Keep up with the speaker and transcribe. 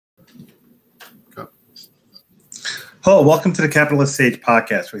Hello, welcome to the Capitalist Sage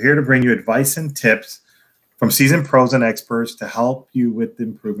podcast. We're here to bring you advice and tips from seasoned pros and experts to help you with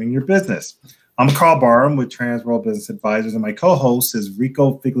improving your business. I'm Karl Barham with Transworld Business Advisors, and my co-host is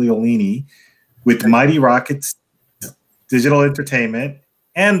Rico Figliolini with Mighty Rockets Digital Entertainment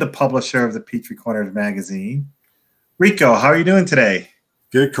and the publisher of the Peachtree Corners magazine. Rico, how are you doing today?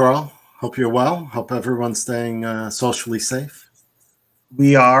 Good, Karl. Hope you're well. Hope everyone's staying socially safe.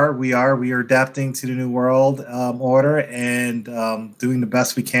 We are adapting to the new world order and doing the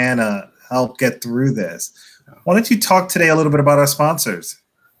best we can to help get through this. Why don't you talk today a little bit about our sponsors?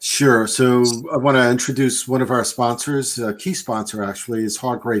 Sure. So I want to introduce one of our sponsors. A key sponsor, actually, is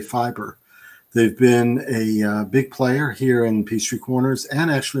Hargrave Fiber. They've been a big player here in Peachtree Corners and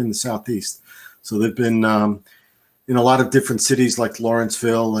actually in the Southeast. So they've been in a lot of different cities like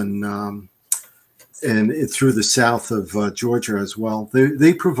Lawrenceville and through the south of Georgia as well.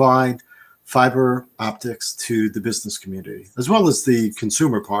 They provide fiber optics to the business community, as well as the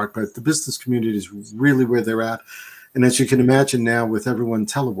consumer part, but the business community is really where they're at. And as you can imagine now, with everyone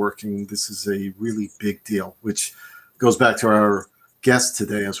teleworking, this is a really big deal, which goes back to our guest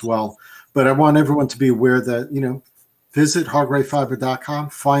today as well. But I want everyone to be aware that, visit hargravefiber.com,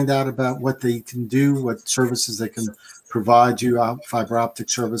 find out about what they can do, what services they can provide you, fiber optic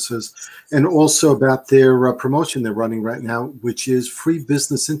services, and also about their promotion they're running right now, which is free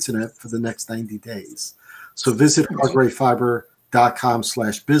business internet for the next 90 days. So visit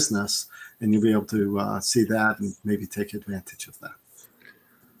hargravefiber.com/business, and you'll be able to see that and maybe take advantage of that.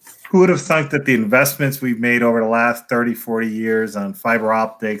 Who would have thought that the investments we've made over the last 30, 40 years on fiber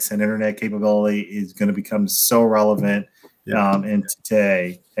optics and internet capability is going to become so relevant in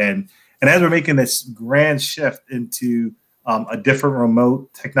today? And as we're making this grand shift into a different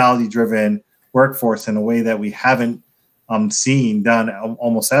remote technology-driven workforce in a way that we haven't seen done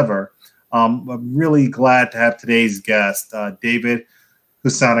almost ever, I'm really glad to have today's guest, David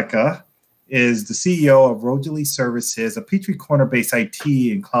Huesonica, is the CEO of Rojoli Services, a Peachtree Corner-based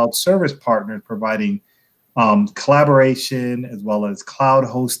IT and cloud service partner providing collaboration as well as cloud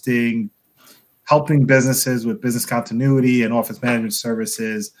hosting, helping businesses with business continuity and office management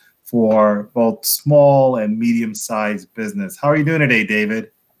services for both small and medium-sized business. How are you doing today,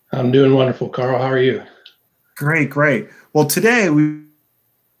 David? I'm doing wonderful, Karl. How are you? Great. Well, today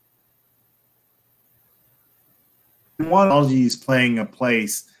technology is playing a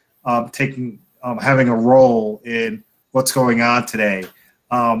place, having a role in what's going on today.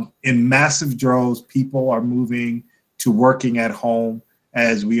 In massive droves, people are moving to working at home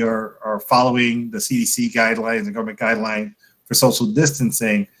as we are following the CDC guidelines and government guidelines for social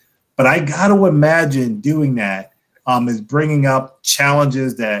distancing. But I got to imagine doing that is bringing up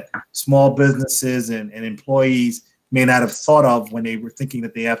challenges that small businesses and employees may not have thought of when they were thinking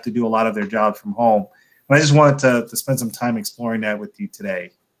that they have to do a lot of their jobs from home. And I just wanted to spend some time exploring that with you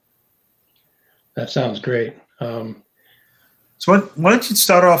today. That sounds great. So why don't you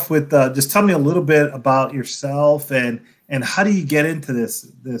start off with just tell me a little bit about yourself and how do you get into this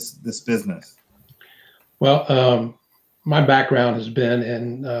business? Well, my background has been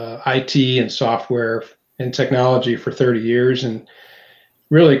in IT and software and technology for 30 years, and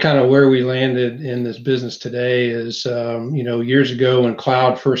really kind of where we landed in this business today is, years ago when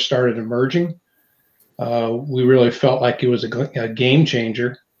cloud first started emerging, we really felt like it was a game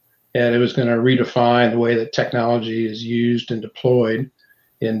changer. And it was going to redefine the way that technology is used and deployed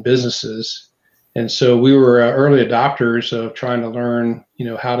in businesses. And so we were early adopters of trying to learn,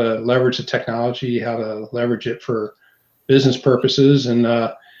 how to leverage the technology, how to leverage it for business purposes. And,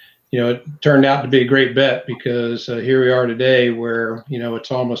 it turned out to be a great bet because here we are today where,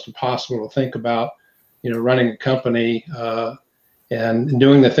 it's almost impossible to think about, running a company and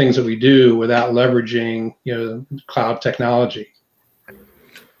doing the things that we do without leveraging, cloud technology.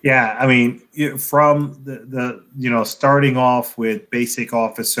 Yeah, I mean, from the starting off with basic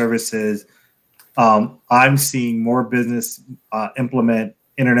office services, I'm seeing more business implement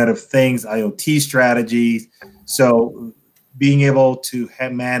Internet of Things, IoT strategies. So being able to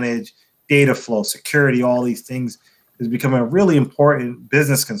manage data flow, security, all these things is becoming a really important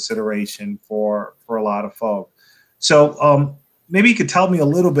business consideration for a lot of folks. So maybe you could tell me a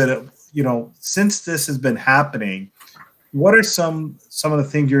little bit of, since this has been happening, what are some of the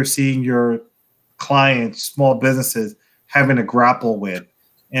things you're seeing your clients, small businesses, having to grapple with?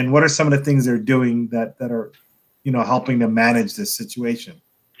 And what are some of the things they're doing that are, helping them manage this situation?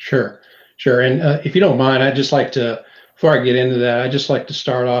 Sure. And if you don't mind, I'd just like to, before I get into that, I'd just like to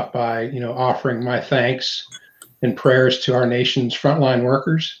start off by, offering my thanks and prayers to our nation's frontline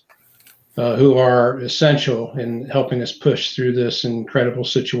workers who are essential in helping us push through this incredible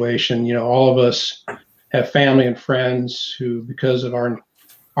situation. All of us have family and friends who, because of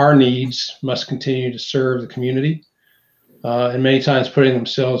our needs, must continue to serve the community, and many times putting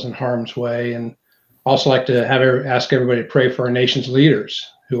themselves in harm's way. And also like to ask everybody to pray for our nation's leaders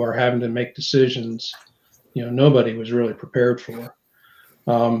who are having to make decisions nobody was really prepared for.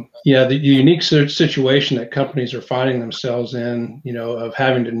 The unique situation that companies are finding themselves in, of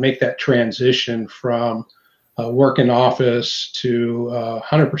having to make that transition from work in office to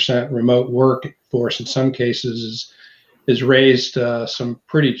 100% remote workforce in some cases is raised some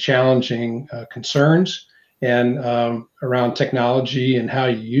pretty challenging concerns and around technology and how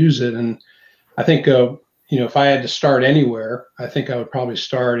you use it. And I think if I had to start anywhere, I think I would probably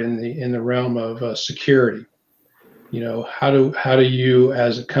start in the realm of security. How do you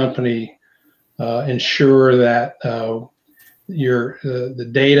as a company ensure that the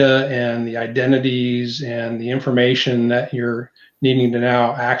data and the identities and the information that you're needing to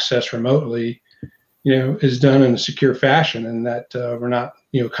now access remotely, is done in a secure fashion, and that we're not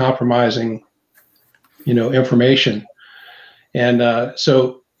compromising information. And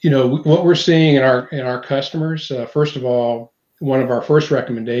so what we're seeing in our customers, first of all, one of our first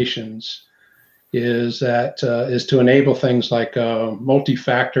recommendations is to enable things like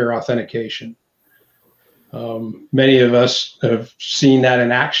multi-factor authentication. Many of us have seen that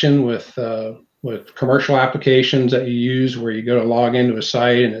in action with commercial applications that you use, where you go to log into a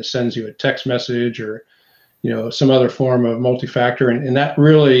site and it sends you a text message or some other form of multi-factor, and that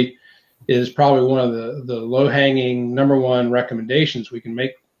really is probably one of the low-hanging #1 recommendations we can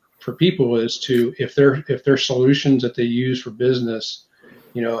make for people, is to, if their solutions that they use for business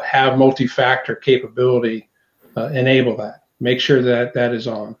have multi-factor capability, enable that. Make sure that is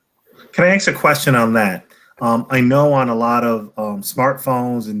on. Can I ask a question on that? I know on a lot of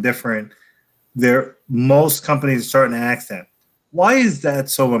smartphones and most companies are starting to ask that. Why is that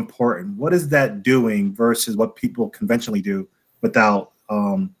so important? What is that doing versus what people conventionally do without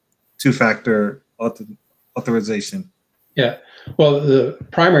two-factor authorization? Yeah, well, the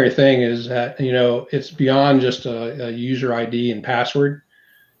primary thing is that it's beyond just a user ID and password,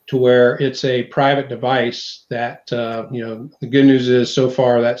 to where it's a private device that, the good news is so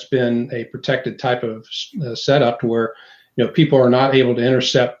far that's been a protected type of setup, to where, people are not able to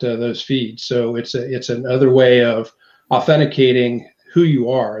intercept those feeds. So it's another way of authenticating who you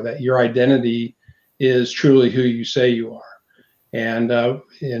are, that your identity is truly who you say you are.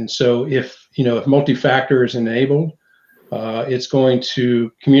 And so if multi-factor is enabled, it's going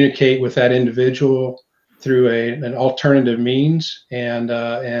to communicate with that individual through an alternative means, and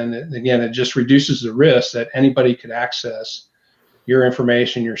again, it just reduces the risk that anybody could access your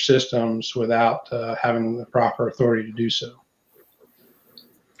information, your systems, without having the proper authority to do so.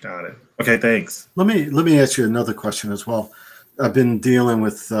 Got it. Okay, thanks. Let me ask you another question as well. I've been dealing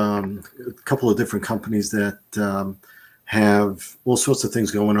with a couple of different companies that have all sorts of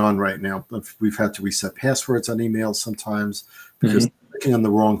things going on right now. We've had to reset passwords on emails sometimes because they're clicking on the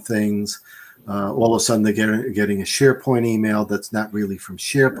wrong things. All of a sudden, they're getting a SharePoint email that's not really from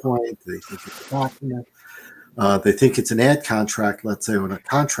SharePoint. They think it's a document. They think it's an ad contract, let's say, or a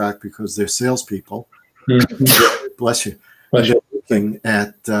contract, because they're salespeople. Bless you. And they're looking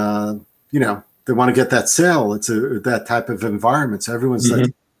at, they want to get that sale. It's that type of environment. So everyone's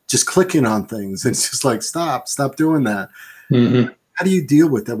like just clicking on things. It's just like, stop doing that. How do you deal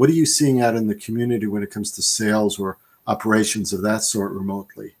with that? What are you seeing out in the community when it comes to sales or operations of that sort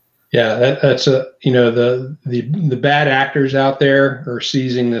remotely? Yeah, that's the bad actors out there are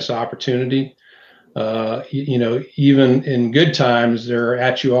seizing this opportunity. Even in good times, they're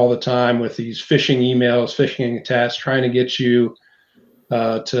at you all the time with these phishing emails, phishing attacks, trying to get you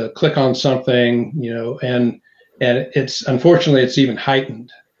to click on something, and it's, unfortunately, it's even heightened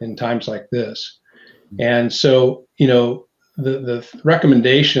in times like this. And so, the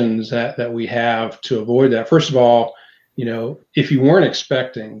recommendations that we have to avoid that, first of all, if you weren't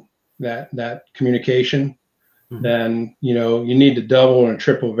expecting that communication, then you need to double and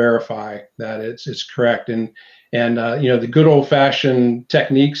triple verify that it's correct. And the good old fashioned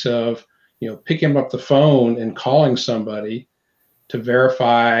techniques of picking up the phone and calling somebody to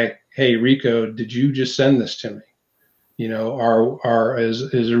verify, hey, Rico, did you just send this to me?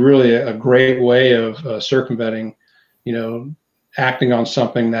 Is really a great way of circumventing, acting on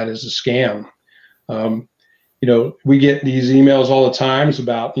something that is a scam. We get these emails all the times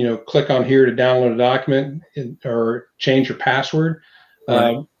about, click on here to download a document or change your password.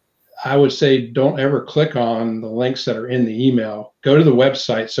 Right. I would say don't ever click on the links that are in the email. Go to the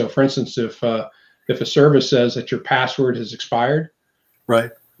website. So, for instance, if a service says that your password has expired, right,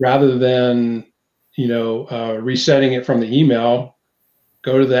 rather than resetting it from the email,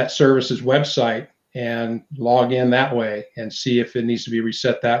 go to that service's website and log in that way and see if it needs to be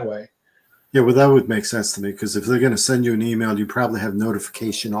reset that way. Yeah, well, that would make sense to me, because if they're going to send you an email, you probably have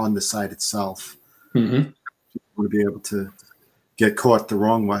notification on the site itself. Mm-hmm. You want to be able to get caught the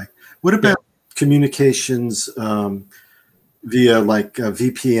wrong way. What about communications via like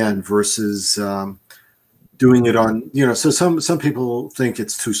VPN versus doing it on, so some people think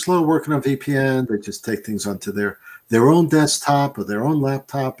it's too slow working on VPN. They just take things onto their own desktop or their own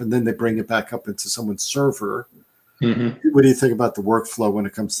laptop, and then they bring it back up into someone's server. Mm-hmm. What do you think about the workflow when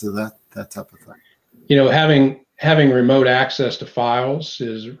it comes to that type of thing? Having remote access to files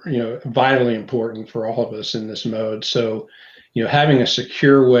is, vitally important for all of us in this mode. So, having a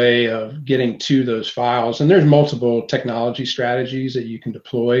secure way of getting to those files, and there's multiple technology strategies that you can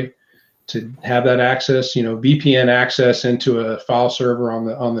deploy to have that access. VPN access into a file server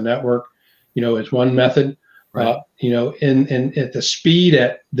on the network, is one method. Right. At the speed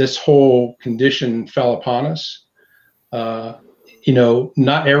at this whole condition fell upon us,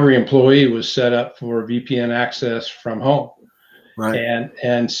 not every employee was set up for VPN access from home. Right.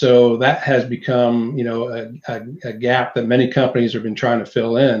 And so that has become, a gap that many companies have been trying to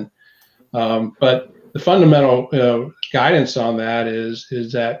fill in. But the fundamental guidance on that is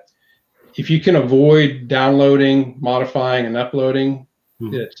that if you can avoid downloading, modifying, and uploading,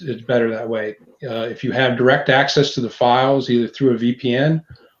 it's better that way. If you have direct access to the files, either through a VPN,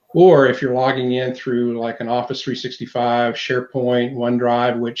 or if you're logging in through like an Office 365, SharePoint,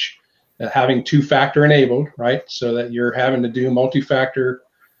 OneDrive, which having two-factor enabled, right? So that you're having to do multi-factor,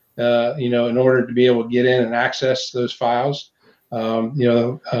 in order to be able to get in and access those files.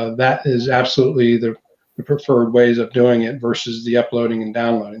 That is absolutely the preferred ways of doing it versus the uploading and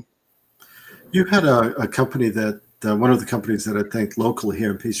downloading. You had a company that, one of the companies that I think locally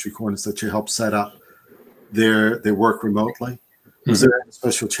here in Peachtree Corners that you helped set up their work remotely. Was there any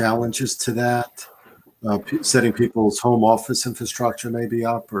special challenges to that? Setting people's home office infrastructure maybe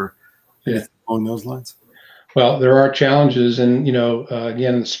up, or anything along those lines? Well, there are challenges, and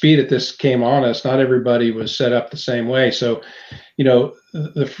again, the speed at this came on us. Not everybody was set up the same way. So,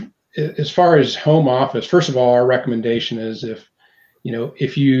 as far as home office, first of all, our recommendation is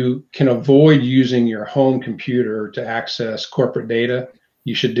if you can avoid using your home computer to access corporate data,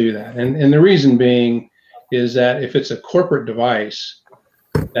 you should do that. And the reason being is that if it's a corporate device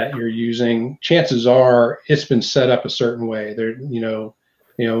that you're using, chances are it's been set up a certain way. There,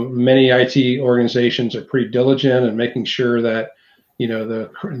 many IT organizations are pretty diligent in making sure that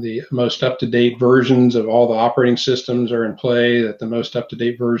the most up-to-date versions of all the operating systems are in play, that the most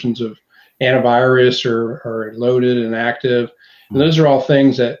up-to-date versions of antivirus are loaded and active. And those are all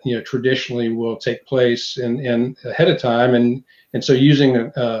things that traditionally will take place and ahead of time, and so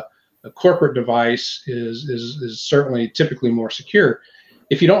using a corporate device is certainly typically more secure.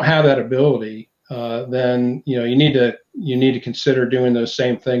 If you don't have that ability, then you need to consider doing those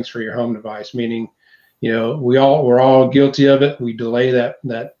same things for your home device. Meaning, we're all guilty of it. We delay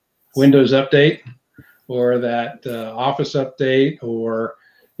that Windows update, or that Office update, or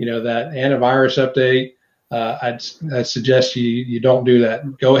that antivirus update. I'd suggest you don't do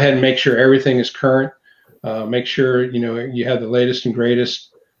that. Go ahead and make sure everything is current. Make sure you have the latest and greatest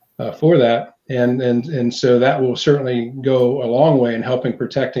for that, and so that will certainly go a long way in helping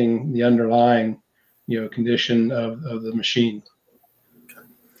protecting the underlying condition of the machine.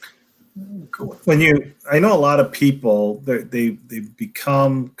 I know a lot of people, they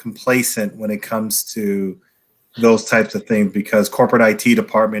become complacent when it comes to those types of things because corporate IT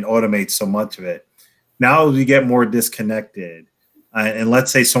department automates so much of it. Now we get more disconnected, and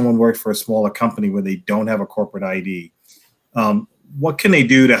let's say someone works for a smaller company where they don't have a corporate ID. What can they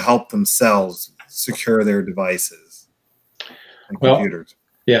do to help themselves secure their devices and computers?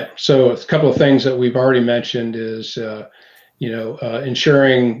 Yeah, so a couple of things that we've already mentioned is,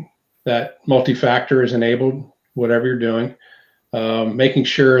 ensuring that multi-factor is enabled, whatever you're doing. Making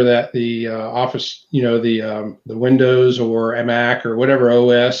sure that the Office, the Windows or a Mac or whatever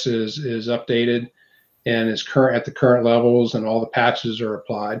OS is updated and is current at the current levels, and all the patches are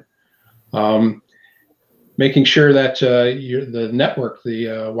applied. Making sure that the network,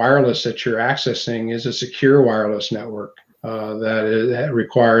 the wireless that you're accessing, is a secure wireless network that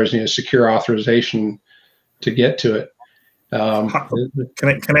requires secure authorization to get to it.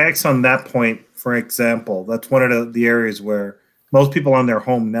 Can I ask on that point? For example, that's one of the areas where most people on their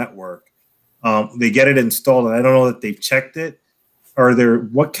home network, they get it installed, and I don't know that they've checked it.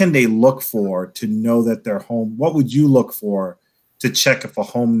 What can they look for to know that their home? What would you look for to check if a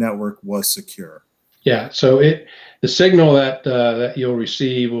home network was secure? Yeah, so the signal that you'll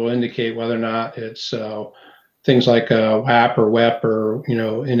receive will indicate whether or not it's things like WAP or WEP or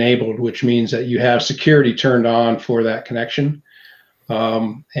enabled, which means that you have security turned on for that connection,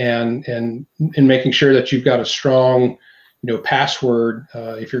 and making sure that you've got a strong password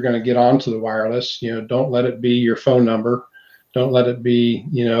if you're going to get onto the wireless. Don't let it be your phone number. Don't let it be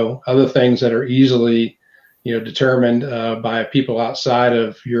other things that are easily determined by people outside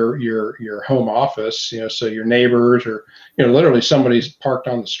of your home office. So your neighbors or literally somebody's parked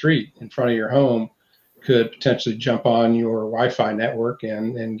on the street in front of your home could potentially jump on your Wi-Fi network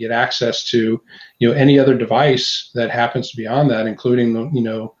and get access to any other device that happens to be on that, including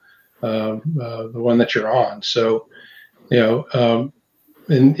the one that you're on. So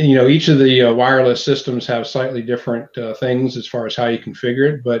and each of the wireless systems have slightly different things as far as how you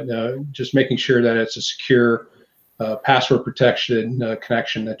configure it, but just making sure that it's a secure, password protection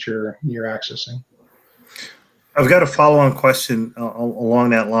connection that you're accessing. I've got a follow-on question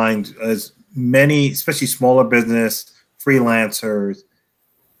along that line. As many, especially smaller business freelancers,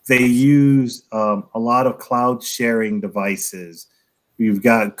 they use a lot of cloud sharing devices. You've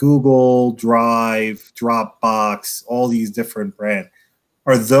got Google Drive, Dropbox, all these different brands.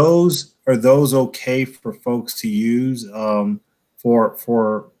 Are those okay for folks to use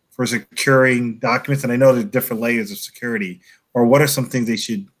for securing documents? And I know there's different layers of security. Or what are some things they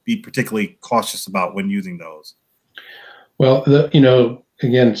should be particularly cautious about when using those? Well,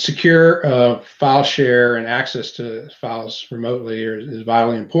 again, secure file share and access to files remotely is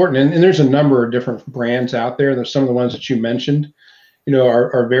vitally important. And there's a number of different brands out there. There's some of the ones that you mentioned,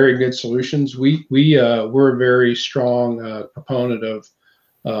 are very good solutions. We're a very strong proponent of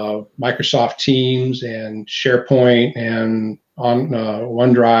Microsoft Teams and SharePoint and on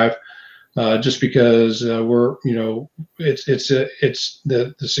OneDrive, just because it's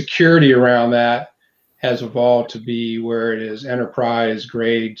the security around that has evolved to be where it is enterprise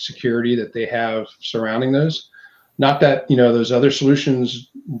grade security that they have surrounding those. Not that those other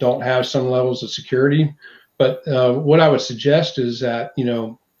solutions don't have some levels of security, but what I would suggest is that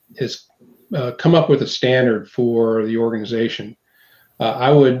come up with a standard for the organization.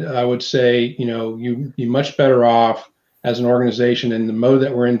 I would say you'd be much better off as an organization in the mode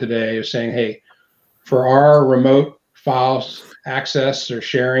that we're in today of saying, hey, for our remote files access or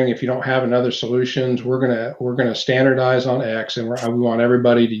sharing, if you don't have another solutions, we're gonna standardize on X, and we want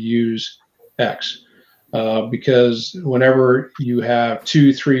everybody to use X, because whenever you have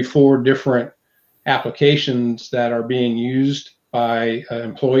 2, 3, 4 different applications that are being used by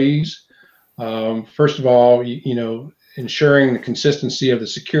employees, first of all, ensuring the consistency of the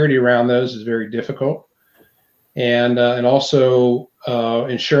security around those is very difficult, and also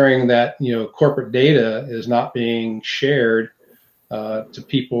ensuring that corporate data is not being shared to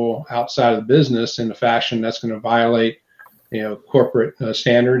people outside of the business in a fashion that's going to violate corporate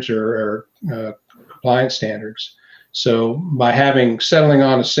standards or compliance standards. So by settling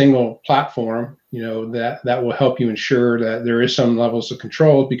on a single platform, that will help you ensure that there is some levels of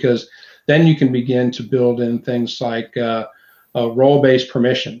control, because then you can begin to build in things like role-based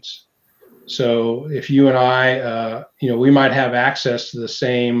permissions. So if you and I, we might have access to the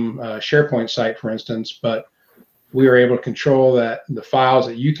same SharePoint site, for instance, but we are able to control the files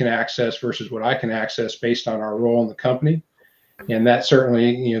that you can access versus what I can access based on our role in the company. And that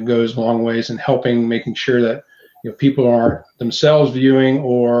certainly goes a long ways in making sure that people aren't themselves viewing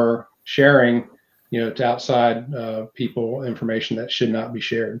or sharing to outside people information that should not be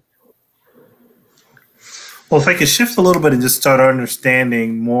shared. Well, if I could shift a little bit and just start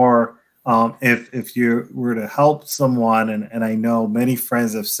understanding more, if you were to help someone, and I know many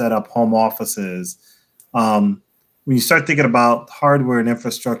friends have set up home offices, when you start thinking about hardware and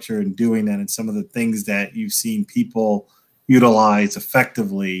infrastructure and doing that and some of the things that you've seen people utilize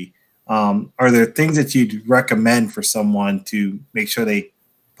effectively, are there things that you'd recommend for someone to make sure they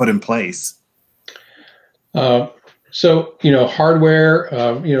put in place? So, hardware,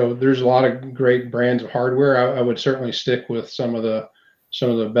 there's a lot of great brands of hardware. I would certainly stick with some of the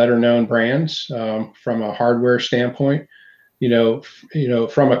better known brands from a hardware standpoint.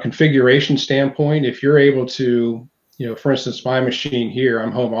 From a configuration standpoint, if you're able to, for instance, my machine here,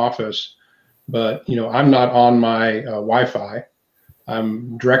 I'm home office, but I'm not on my Wi-Fi.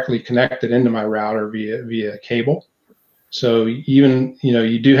 I'm directly connected into my router via cable. So even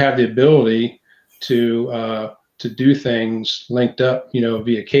you do have the ability to do things linked up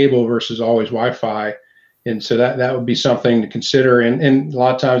via cable versus always Wi-Fi, and so that would be something to consider. And a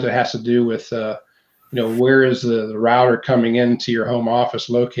lot of times it has to do with where is the router coming into your home office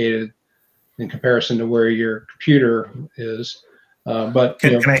located in comparison to where your computer is. But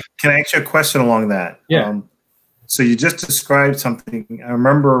can I ask you a question along that? Yeah. So you just described something. I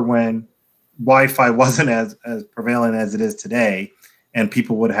remember when Wi-Fi wasn't as prevalent as it is today, and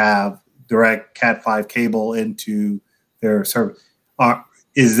people would have direct Cat5 cable into their server.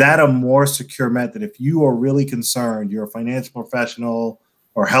 Is that a more secure method? If you are really concerned, you're a financial professional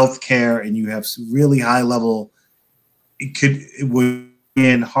or healthcare, and you have really high level, it would be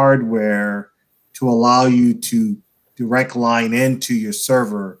in hardware to allow you to direct line into your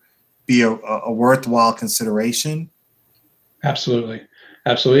server be a worthwhile consideration? Absolutely.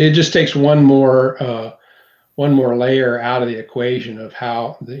 Absolutely. It just takes one more layer out of the equation of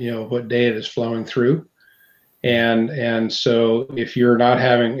how, what data is flowing through. And so if you're not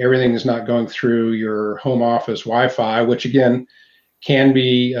having, everything is not going through your home office Wi-Fi, which again can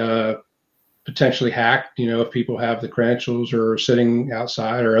be potentially hacked, if people have the credentials or sitting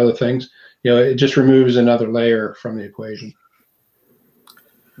outside or other things, it just removes another layer from the equation.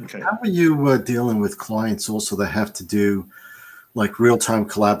 Okay. How are you dealing with clients also that have to do like real-time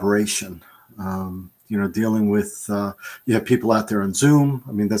collaboration? Dealing with, you have people out there on Zoom.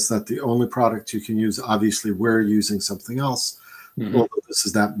 I mean, that's not the only product you can use. Obviously, we're using something else. Mm-hmm. Although this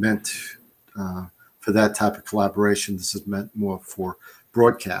is not meant for that type of collaboration. This is meant more for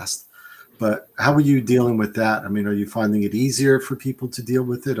broadcast. But how are you dealing with that? I mean, are you finding it easier for people to deal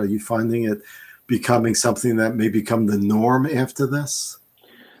with it? Are you finding it becoming something that may become the norm after this?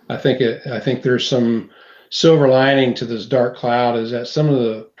 I think there's some silver lining to this dark cloud, is that some of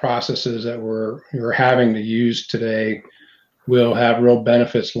the processes that we're having to use today will have real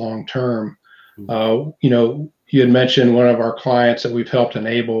benefits long term. You had mentioned one of our clients that we've helped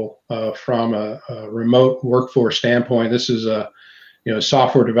enable from a remote workforce standpoint. This is a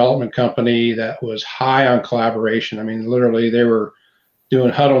software development company that was high on collaboration. I mean, literally they were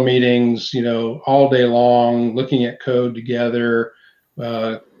doing huddle meetings, all day long, looking at code together,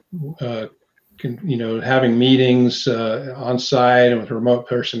 having meetings on site and with remote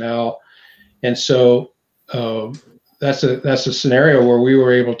personnel. And so that's a scenario where we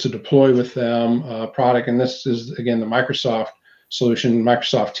were able to deploy with them a product. And this is, again, the Microsoft solution,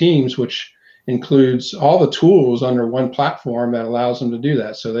 Microsoft Teams, which includes all the tools under one platform that allows them to do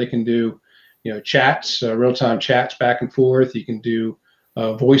that. So they can do, chats, real-time chats back and forth. You can do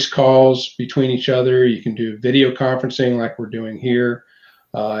voice calls between each other. You can do video conferencing like we're doing here.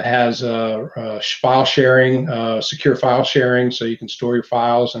 It has file sharing, secure file sharing, so you can store your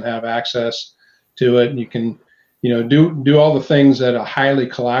files and have access to it. And you can, do all the things that a highly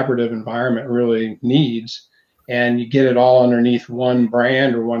collaborative environment really needs, and you get it all underneath one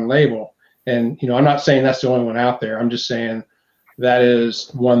brand or one label. And I'm not saying that's the only one out there. I'm just saying that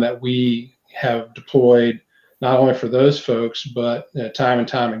is one that we have deployed not only for those folks, but time and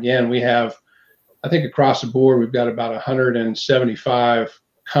time again. We have, I think across the board, we've got about 175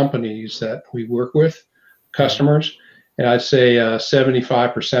 companies that we work with, customers. And I'd say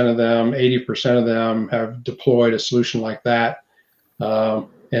 75% of them, 80% of them have deployed a solution like that. And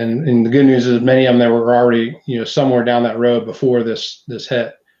the good news is many of them that were already, somewhere down that road before this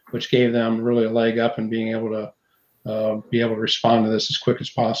hit, which gave them really a leg up in being able to respond to this as quick as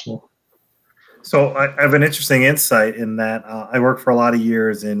possible. So I have an interesting insight in that I worked for a lot of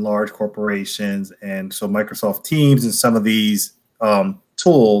years in large corporations, and so Microsoft Teams and some of these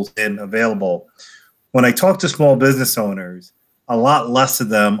tools and available. When I talk to small business owners, a lot less of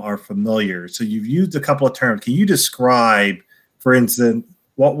them are familiar. So you've used a couple of terms. Can you describe, for instance,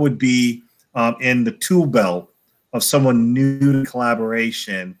 what would be in the tool belt of someone new to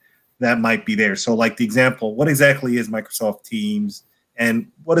collaboration that might be there? So like the example, what exactly is Microsoft Teams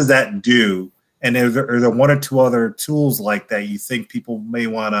and what does that do? And are there one or two other tools like that you think people may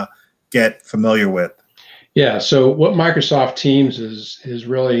want to get familiar with? Yeah, so what Microsoft Teams is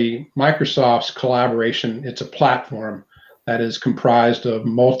really Microsoft's collaboration. It's a platform that is comprised of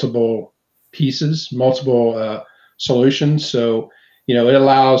multiple pieces, multiple solutions. So, it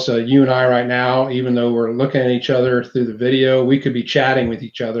allows you and I right now, even though we're looking at each other through the video, we could be chatting with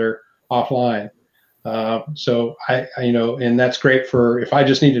each other offline. So and that's great for if I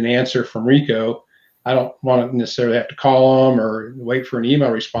just need an answer from Rico. I don't want to necessarily have to call them or wait for an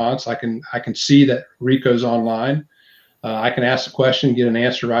email response. I can see that Rico's online. I can ask the question, get an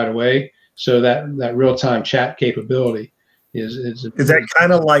answer right away. So that real-time chat capability is that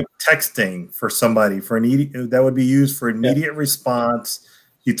kind of like texting for somebody that would be used for immediate response.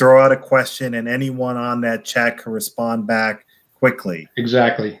 You throw out a question and anyone on that chat can respond back quickly.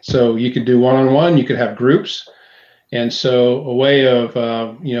 Exactly. So you could do one-on-one, you could have groups. And so a way of,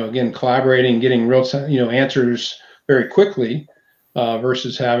 again, collaborating, getting real-time, answers very quickly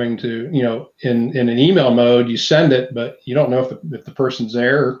versus having to, in an email mode, you send it, but you don't know if the person's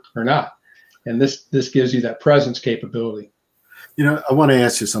there or not. And this gives you that presence capability. You know, I want to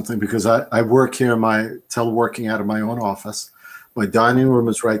ask you something because I work here, my teleworking out of my own office. My dining room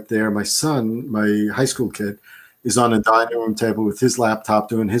is right there. My son, my high school kid, is on a dining room table with his laptop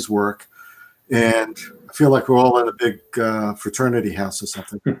doing his work. And I feel like we're all in a big fraternity house or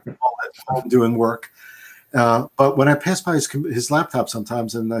something, all at home doing work. But when I pass by his laptop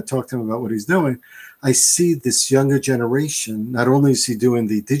sometimes and I talk to him about what he's doing, I see this younger generation. Not only is he doing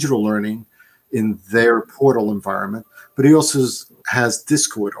the digital learning in their portal environment, but he also has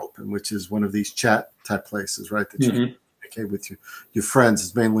Discord open, which is one of these chat type places, right? That you communicate with your friends.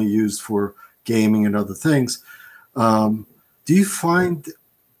 It's mainly used for gaming and other things. Do you find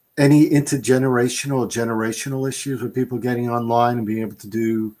any intergenerational or generational issues with people getting online and being able to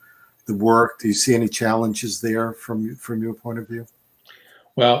do the work? Do you see any challenges there from your point of view?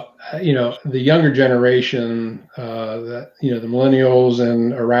 Well, you know, the younger generation, that, you know, the millennials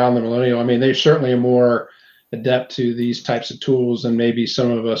and around the millennial, I mean, they certainly are more adept to these types of tools than maybe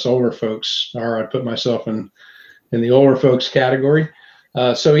some of us older folks are. I'd put myself in the older folks category.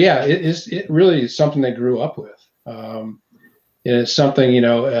 So yeah, it really is something they grew up with. It's something, you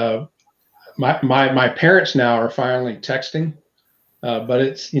know, my parents now are finally texting, but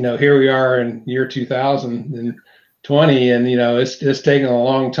it's, you know, here we are in year 2020, and, you know, it's taken a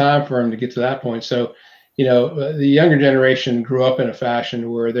long time for them to get to that point. So, you know, the younger generation grew up in a fashion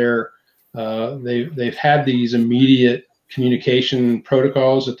where they've had these immediate communication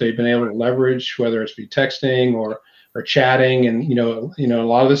protocols that they've been able to leverage, whether it's be texting or chatting. And, you know, a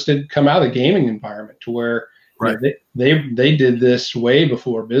lot of this did come out of the gaming environment to where, right, you know, they did this way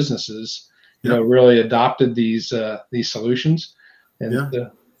before businesses, you know, really adopted these solutions. And,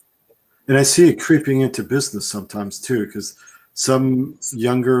 and I see it creeping into business sometimes too, because some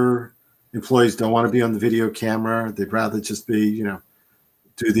younger employees don't want to be on the video camera. They'd rather just be, you know,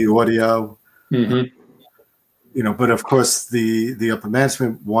 do the audio. You know, but of course the upper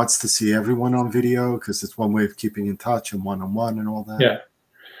management wants to see everyone on video because it's one way of keeping in touch and one-on-one and all that. Yeah.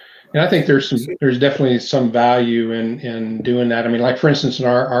 And I think there's definitely some value in doing that. I mean, like for instance, in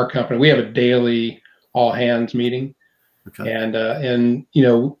our company, we have a daily all hands meeting. Okay. And you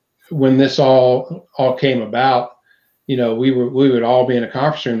know, when this all came about, you know, we would all be in a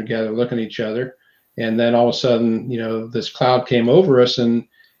conference room together looking at each other. And then all of a sudden, you know, this cloud came over us, and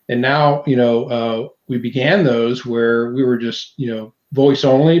now, you know, we began those where we were just, you know, voice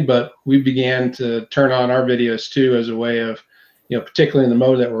only, but we began to turn on our videos too as a way of, you know, particularly in the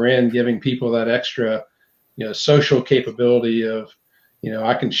mode that we're in, giving people that extra, you know, social capability of, you know,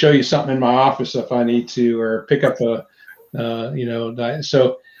 I can show you something in my office if I need to, or pick up a, you know,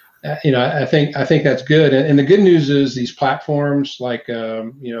 so, you know, I think that's good. And the good news is these platforms like,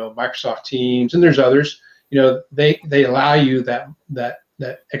 you know, Microsoft Teams, and there's others, you know, they allow you that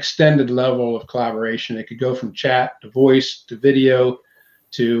extended level of collaboration. It could go from chat to voice to video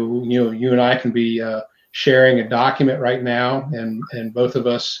to, you know, you and I can be sharing a document right now, and both of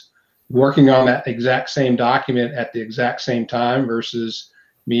us working on that exact same document at the exact same time, versus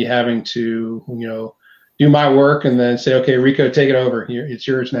me having to, you know, do my work and then say, okay, Rico, take it over. It's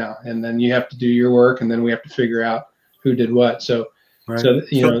yours now. And then you have to do your work, and then we have to figure out who did what. So, so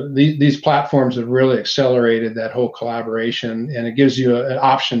you know, these platforms have really accelerated that whole collaboration, and it gives you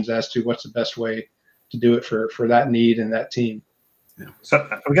options as to what's the best way to do it for that need and that team. Yeah. So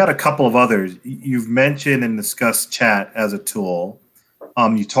we got a couple of others. You've mentioned and discussed chat as a tool.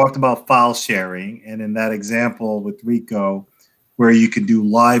 You talked about file sharing, and in that example with Rico, where you could do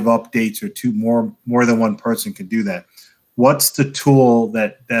live updates, or more than one person could do that. What's the tool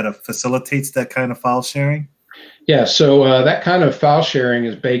that facilitates that kind of file sharing? Yeah, so that kind of file sharing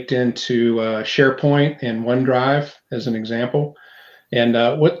is baked into SharePoint and OneDrive as an example. And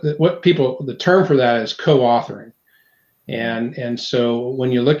the term for that is co-authoring. And so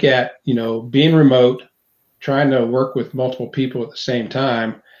when you look at, you know, being remote, trying to work with multiple people at the same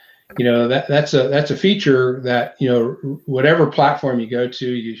time, you know, that's a feature that, you know, whatever platform you go to,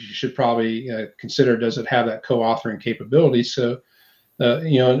 you should probably consider, does it have that co-authoring capability? So,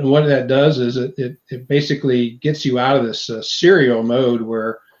 you know, and what that does is it basically gets you out of this serial mode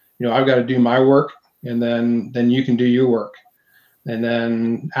where, you know, I've got to do my work, and then you can do your work, and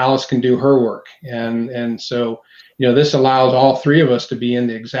then Alice can do her work. And so, you know, this allows all three of us to be in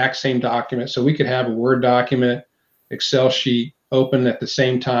the exact same document. So we could have a Word document, Excel sheet open at the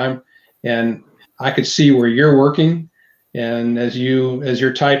same time, and I could see where you're working. And as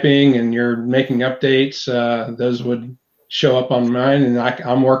you're typing and you're making updates, those would show up on mine, and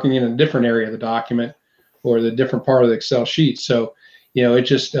I'm working in a different area of the document or the different part of the Excel sheet. So, you know, it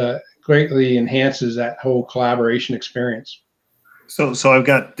just greatly enhances that whole collaboration experience. So I've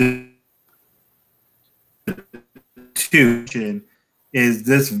got two. is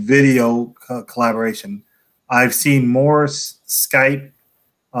this video collaboration. I've seen more Skype,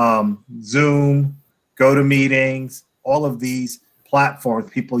 Zoom, GoToMeetings, all of these platforms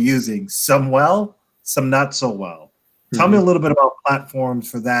people using, some well, some not so well. Tell me a little bit about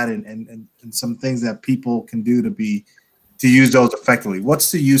platforms for that and some things that people can do to use those effectively.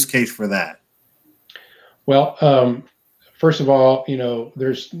 What's the use case for that? Well, first of all,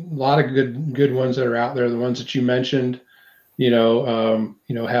 there's a lot of good ones that are out there. The ones that you mentioned, have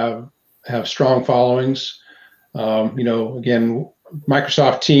strong followings. Again,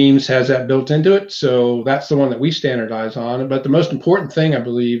 Microsoft Teams has that built into it, so that's the one that we standardize on. But the most important thing, I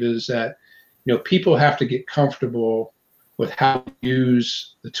believe, is that people have to get comfortable with how to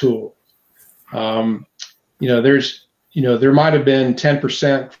use the tool. There might have been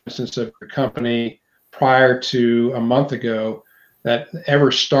 10%, for instance, of your company prior to a month ago that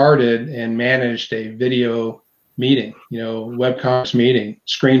ever started and managed a video meeting, webcast meeting,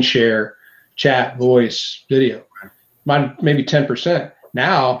 screen share, chat, voice, video. Maybe 10%.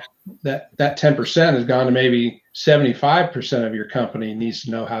 Now that 10% has gone to maybe 75% of your company needs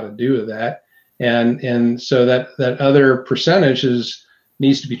to know how to do that. And so that other percentage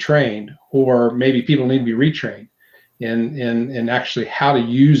needs to be trained, or maybe people need to be retrained in actually how to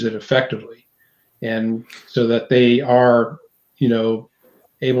use it effectively. And so that they are,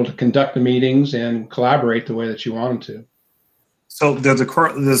 able to conduct the meetings and collaborate the way that you want them to. So there's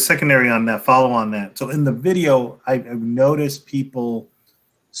a secondary on that, follow on that. So in the video, I've noticed people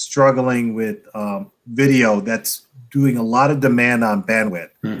struggling with video that's doing a lot of demand on bandwidth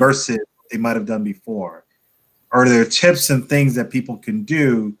versus what they might have done before. Are there tips and things that people can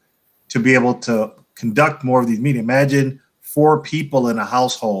do to be able to conduct more of these meetings? Imagine 4 people in a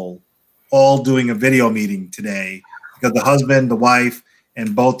household all doing a video meeting today because the husband, the wife,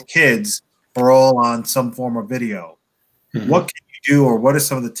 and both kids are all on some form of video. What can you do, or what are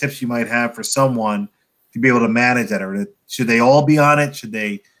some of the tips you might have for someone to be able to manage that? Or should they all be on it? Should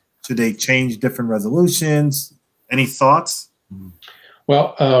they change different resolutions? Any thoughts?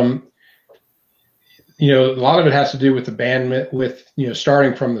 Well, a lot of it has to do with the bandwidth, with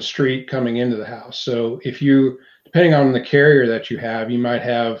starting from the street coming into the house. So if you, depending on the carrier that you have, you might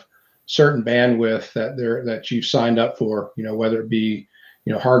have certain bandwidth that you signed up for. Whether it be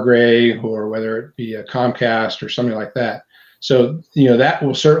Hargray, or whether it be a Comcast or something like that. So, that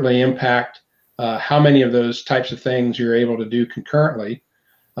will certainly impact how many of those types of things you're able to do concurrently.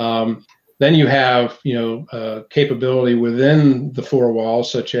 Then you have, capability within the 4 walls,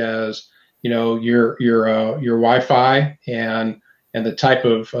 such as, your Wi-Fi and the type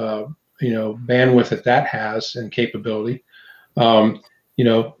of, bandwidth that has and capability. You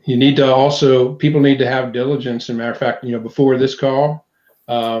need to also, people need to have diligence. As a matter of fact, before this call,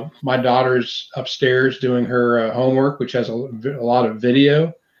 my daughter's upstairs doing her homework, which has a lot of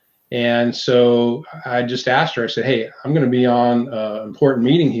video. And so I just asked her, I said, hey, I'm going to be on an important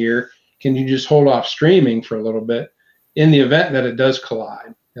meeting here. Can you just hold off streaming for a little bit in the event that it does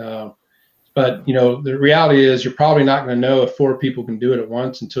collide? But, the reality is you're probably not going to know if 4 people can do it at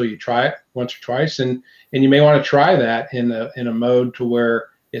once until you try it once or twice. And you may want to try that in a mode to where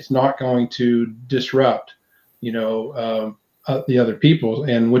it's not going to disrupt, the other people.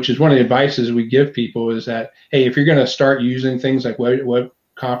 And which is one of the advices we give people is that, hey, if you're going to start using things like web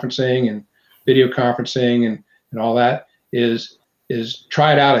conferencing and video conferencing and all that, is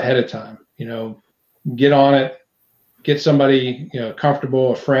try it out ahead of time. Get on it. Get somebody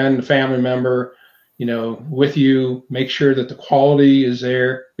comfortable, a friend, a family member, with you. Make sure that the quality is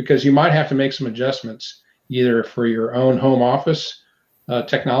there, because you might have to make some adjustments either for your own home office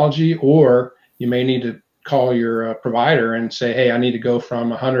technology, or you may need to call your provider and say, hey, I need to go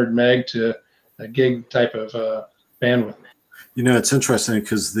from 100 meg to a gig type of bandwidth. It's interesting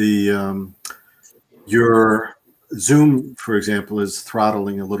because your Zoom, for example, is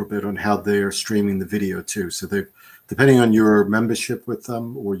throttling a little bit on how they're streaming the video too. So they're, depending on your membership with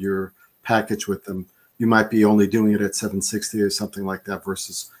them or your package with them, you might be only doing it at 760 or something like that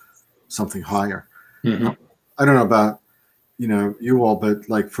versus something higher. I don't know about, you all, but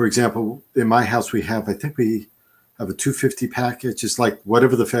like, for example, in my house, I think we have a 250 package. It's like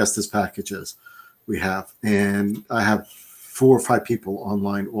whatever the fastest package is we have. And I have 4 or 5 people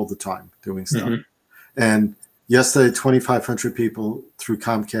online all the time doing stuff. And yesterday, 2,500 people through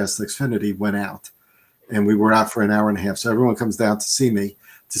Comcast Xfinity went out. And we were out for an hour and a half. So everyone comes down to see me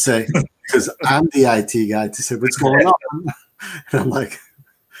to say, because I'm the IT guy, to say, what's going on? And I'm like,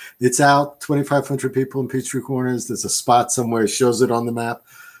 it's out, 2,500 people in Peachtree Corners. There's a spot somewhere, shows it on the map.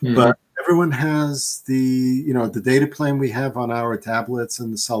 But everyone has the data plan we have on our tablets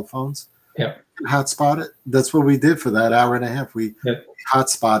and the cell phones. Yeah. hotspot it. That's what we did for that hour and a half. We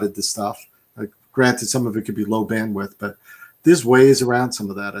hotspotted the stuff. Granted, some of it could be low bandwidth, but there's ways around some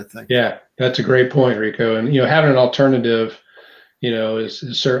of that, I think. Yeah, that's a great point, Rico. And, having an alternative,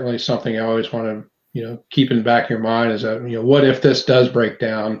 is certainly something I always want to, keep in the back of your mind is that, what if this does break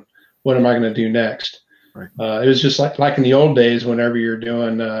down? What am I going to do next? Right. It was just like in the old days, whenever you're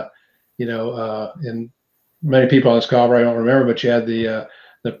doing, and many people on this call probably don't remember, but you had the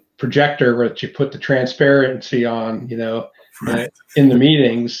projector where you put the transparency on, right. in the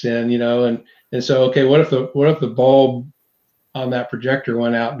meetings, and so, okay, what if the bulb on that projector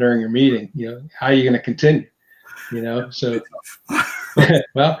went out during your meeting? How are you going to continue? So,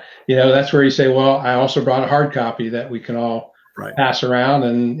 well, that's where you say, well, I also brought a hard copy that we can all pass around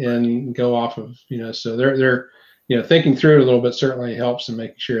and go off of, so they're thinking through it a little bit certainly helps in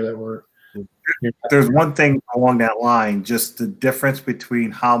making sure that we're. There's one thing along that line, just the difference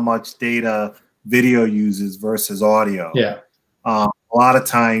between how much data video uses versus audio. Yeah. A lot of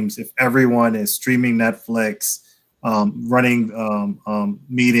times, if everyone is streaming Netflix, running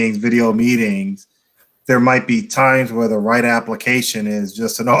meetings, video meetings, there might be times where the right application is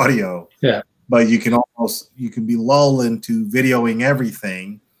just an audio. Yeah. But you can be lulled into videoing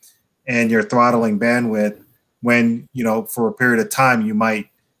everything, and you're throttling bandwidth when, for a period of time, you might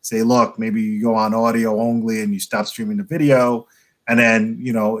say, look, maybe you go on audio only and you stop streaming the video. And then,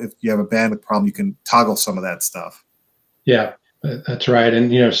 if you have a bandwidth problem, you can toggle some of that stuff. Yeah. That's right.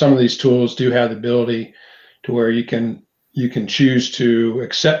 And, some of these tools do have the ability to where you can choose to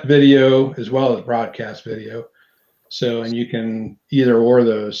accept video as well as broadcast video. So, and you can either or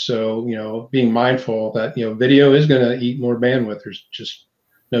those. So, being mindful that, video is going to eat more bandwidth. There's just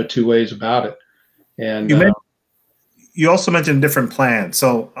no two ways about it. And you also mentioned different plans.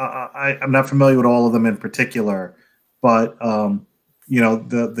 So I'm not familiar with all of them in particular, but, the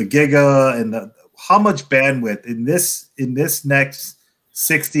giga and how much bandwidth in this next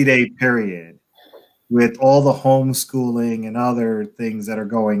 60-day period with all the homeschooling and other things that are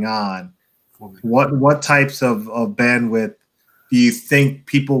going on, what types of bandwidth do you think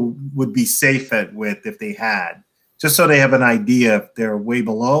people would be safe with if they had, just so they have an idea if they're way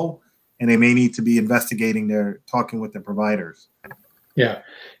below and they may need to be talking with their providers? Yeah,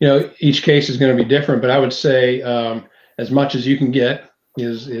 each case is going to be different, but I would say as much as you can get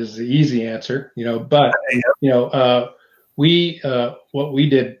is the easy answer, but what we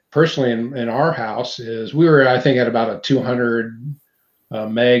did personally in our house is we were, I think, at about a 200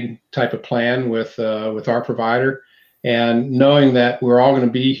 meg type of plan with our provider, and knowing that we're all going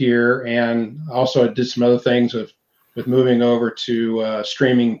to be here, and also I did some other things with moving over to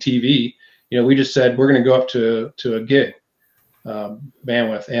streaming TV. We just said we're going to go up to a gig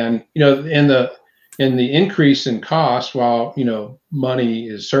bandwidth, and in the increase in cost, while money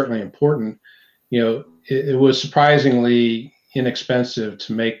is certainly important, it was surprisingly inexpensive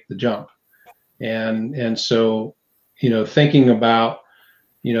to make the jump, and so thinking about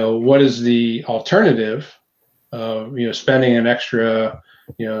what is the alternative of spending an extra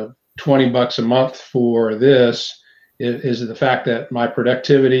 $20 a month for this, is the fact that my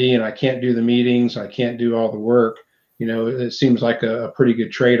productivity, and I can't do the meetings, I can't do all the work. It seems like a pretty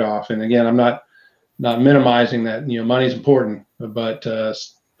good trade-off. And again, I'm not minimizing that. Money's important, but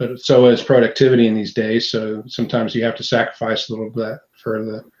so is productivity in these days. So sometimes you have to sacrifice a little bit for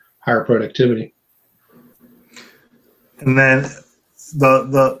the higher productivity. And then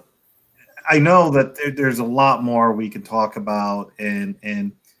I know that there's a lot more we can talk about,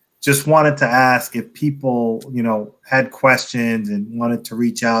 and just wanted to ask if people, had questions and wanted to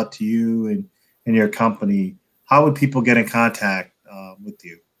reach out to you and your company, how would people get in contact with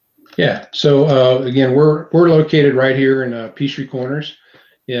you? Yeah. So again, we're located right here in Peachtree Corners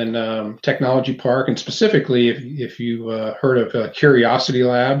in Technology Park, and specifically, if you heard of Curiosity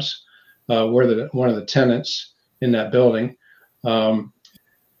Labs, we're one of the tenants in that building.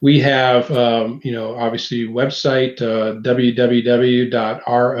 We have, obviously website,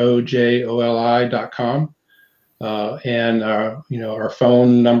 www.rojoli.com. And, our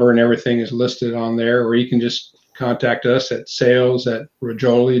phone number and everything is listed on there, or you can just contact us at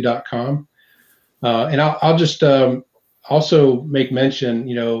sales@rojoli.com. And I'll just also make mention,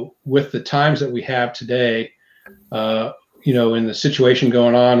 with the times that we have today, in the situation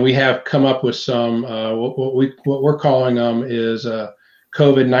going on, we have come up with some, what we're calling them is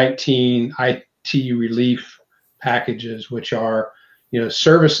COVID-19 IT relief packages, which are,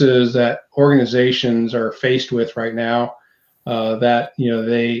 services that organizations are faced with right now, that,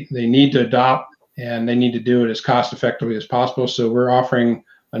 they need to adopt, and they need to do it as cost effectively as possible. So we're offering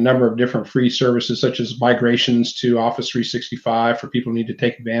a number of different free services, such as migrations to Office 365 for people who need to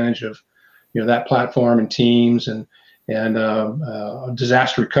take advantage of, that platform and Teams and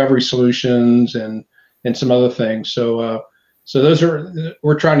disaster recovery solutions and some other things. So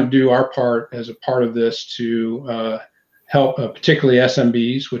we're trying to do our part as a part of this to help particularly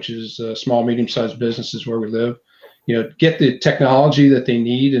SMBs, which is small, medium-sized businesses where we live, get the technology that they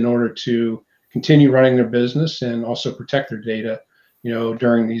need in order to continue running their business and also protect their data,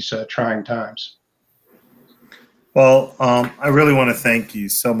 during these trying times. Well, I really want to thank you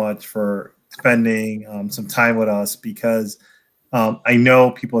so much for spending some time with us, because I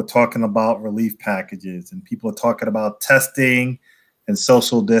know people are talking about relief packages and people are talking about testing and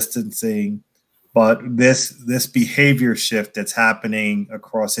social distancing, but this behavior shift that's happening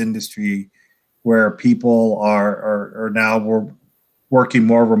across industry, where people are now working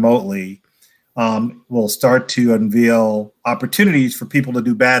more remotely, will start to unveil opportunities for people to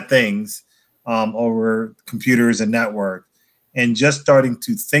do bad things over computers and network. And just starting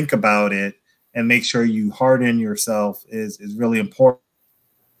to think about it and make sure you harden yourself is really important.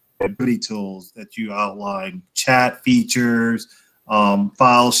 Ability tools that you outline, chat features,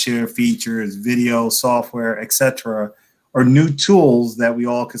 file share features, video software, etc., are new tools that we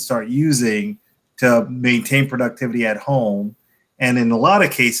all can start using to maintain productivity at home. And in a lot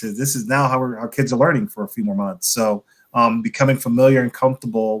of cases, this is now how our kids are learning for a few more months. So becoming familiar and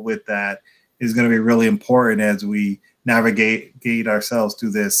comfortable with that is going to be really important as we navigate ourselves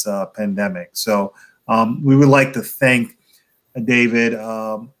through this pandemic. So we would like to thank David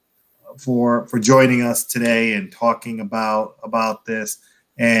for joining us today and talking about this.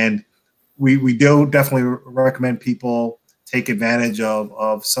 And we do definitely recommend people take advantage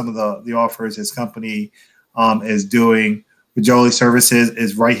of some of the offers his company is doing. Rojoli Services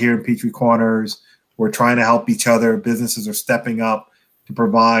is right here in Peachtree Corners. We're trying to help each other. Businesses are stepping up to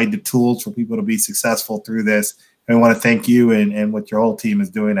provide the tools for people to be successful through this. And I want to thank you and what your whole team is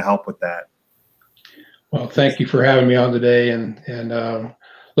doing to help with that. Well, thank you for having me on today, and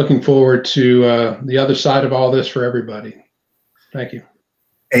looking forward to the other side of all this for everybody. Thank you.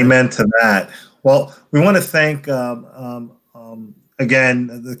 Amen to that. Well, we want to thank,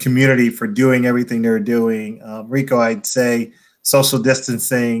 again, the community for doing everything they're doing. Rico, I'd say social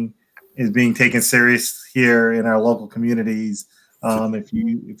distancing is being taken serious here in our local communities. If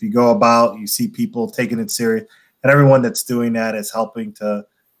you go about, you see people taking it serious, and everyone that's doing that is helping to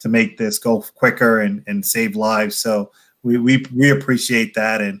make this go quicker and save lives. So we appreciate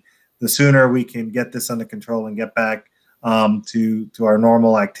that, and the sooner we can get this under control and get back to our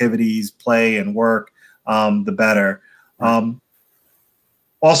normal activities, play and work, the better.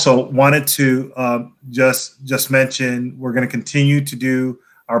 Also wanted to just mention we're going to continue to do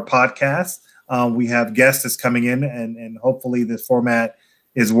our podcast. We have guests that's coming in, and hopefully this format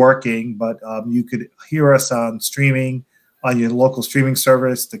is working, but you could hear us on streaming on your local streaming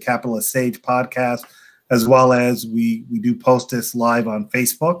service, the Capitalist Sage podcast, as well as we do post this live on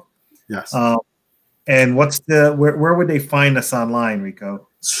Facebook. Yes. And where would they find us online, Rico?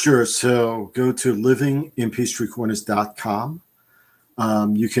 Sure. So go to livinginpeachtreecorners.com.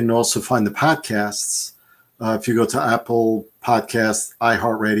 You can also find the podcasts. If you go to Apple Podcasts,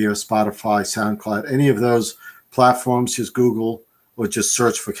 iHeartRadio, Spotify, SoundCloud, any of those platforms, just Google or just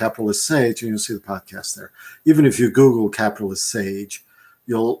search for Capitalist Sage and you'll see the podcast there. Even if you Google Capitalist Sage,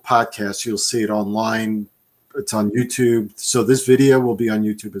 you'll see it online. It's on YouTube. So this video will be on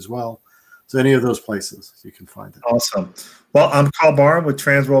YouTube as well. So any of those places you can find it. Awesome. Well, I'm Karl Barham with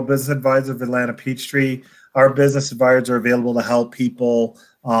Transworld Business Advisor of Atlanta Peachtree. Our business advisors are available to help people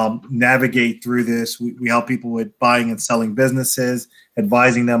navigate through this. We help people with buying and selling businesses,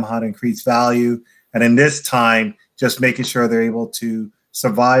 advising them how to increase value, and in this time, just making sure they're able to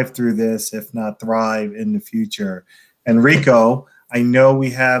survive through this, if not thrive in the future. And Rico, I know we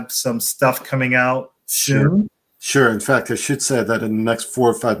have some stuff coming out soon. Sure. In fact, I should say that in the next 4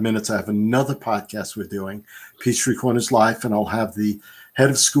 or 5 minutes, I have another podcast we're doing, Peachtree Corners Life, and I'll have the head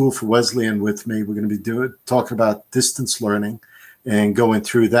of school for Wesleyan with me. We're going to be talking about distance learning and going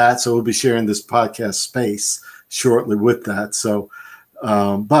through that. So we'll be sharing this podcast space shortly with that. So,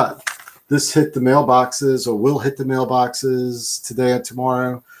 but this hit the mailboxes, or will hit the mailboxes today or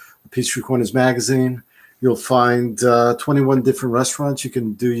tomorrow. Peachtree Corners Magazine. You'll find 21 different restaurants you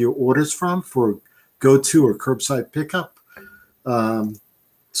can do your orders from for go-to or curbside pickup.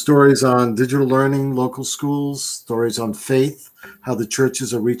 Stories on digital learning, local schools, stories on faith, how the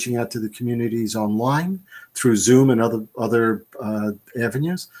churches are reaching out to the communities online through Zoom and other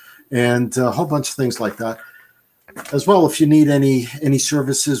avenues, and a whole bunch of things like that. As well, if you need any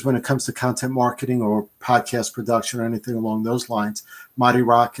services when it comes to content marketing or podcast production or anything along those lines, Mighty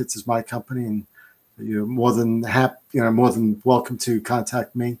Rockets is my company, and you're more than welcome to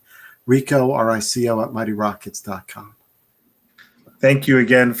contact me. Rico, R-I-C-O, at mightyrockets.com. Thank you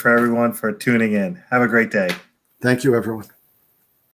again for everyone for tuning in. Have a great day. Thank you, everyone.